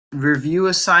review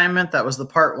assignment. That was the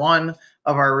part 1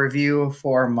 of our review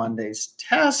for Monday's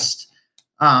test.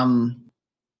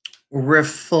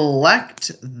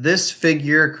 Reflect this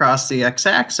figure across the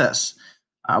x-axis.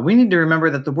 We need to remember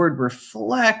that the word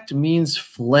reflect means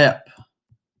flip.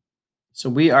 So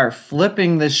we are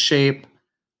flipping this shape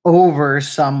over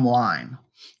some line.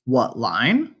 What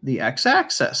line? The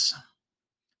x-axis.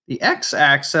 The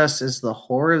x-axis is the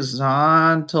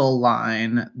horizontal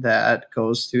line that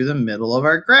goes through the middle of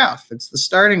our graph. It's the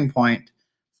starting point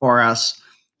for us.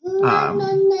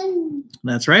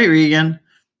 That's right, Regan.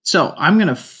 So I'm going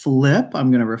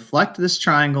to reflect this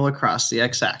triangle across the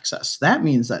x-axis. That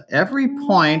means that every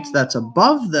point that's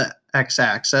above the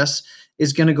x-axis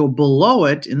is going to go below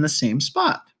it in the same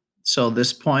spot. So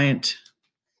this point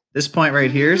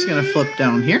right here is going to flip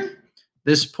down here.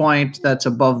 This point that's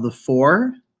above the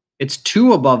 4, it's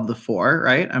 2 above the 4,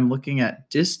 right? I'm looking at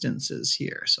distances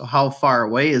here. So how far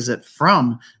away is it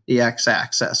from the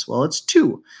x-axis? Well, it's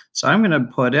 2. So I'm going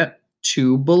to put it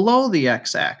 2 below the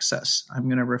x-axis. I'm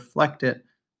going to reflect it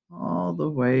all the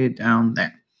way down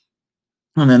there.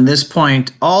 And then this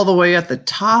point all the way at the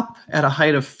top at a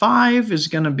height of 5 is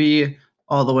going to be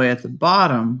all the way at the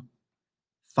bottom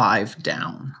 5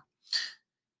 down.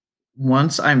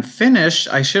 Once I'm finished,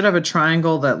 I should have a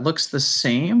triangle that looks the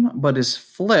same but is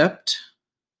flipped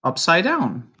upside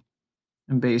down.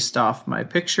 And based off my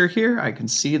picture here, I can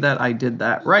see that I did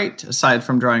that right, aside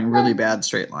from drawing really bad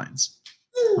straight lines.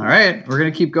 All right, we're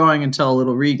going to keep going until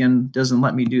little Regan doesn't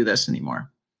let me do this anymore.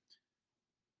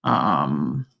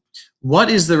 What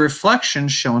is the reflection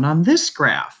shown on this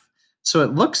graph? So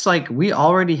it looks like we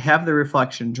already have the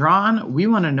reflection drawn. We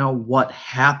want to know what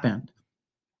happened.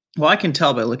 Well, I can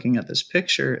tell by looking at this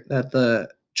picture that the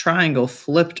triangle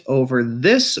flipped over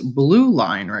this blue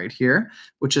line right here,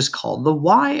 which is called the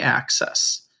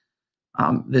y-axis.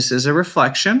 This is a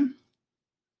reflection.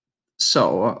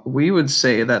 So we would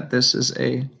say that this is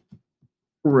a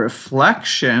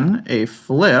reflection, a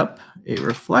flip, a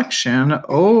reflection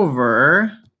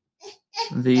over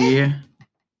the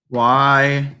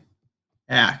y-axis.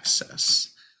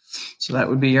 So that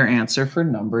would be your answer for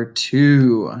number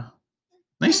 2.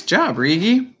 Nice job,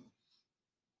 Rigi.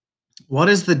 What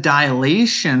is the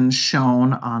dilation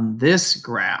shown on this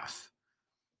graph?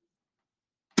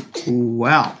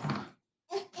 Well,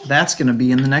 that's going to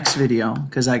be in the next video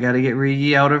because I got to get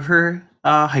Rigi out of her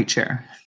high chair.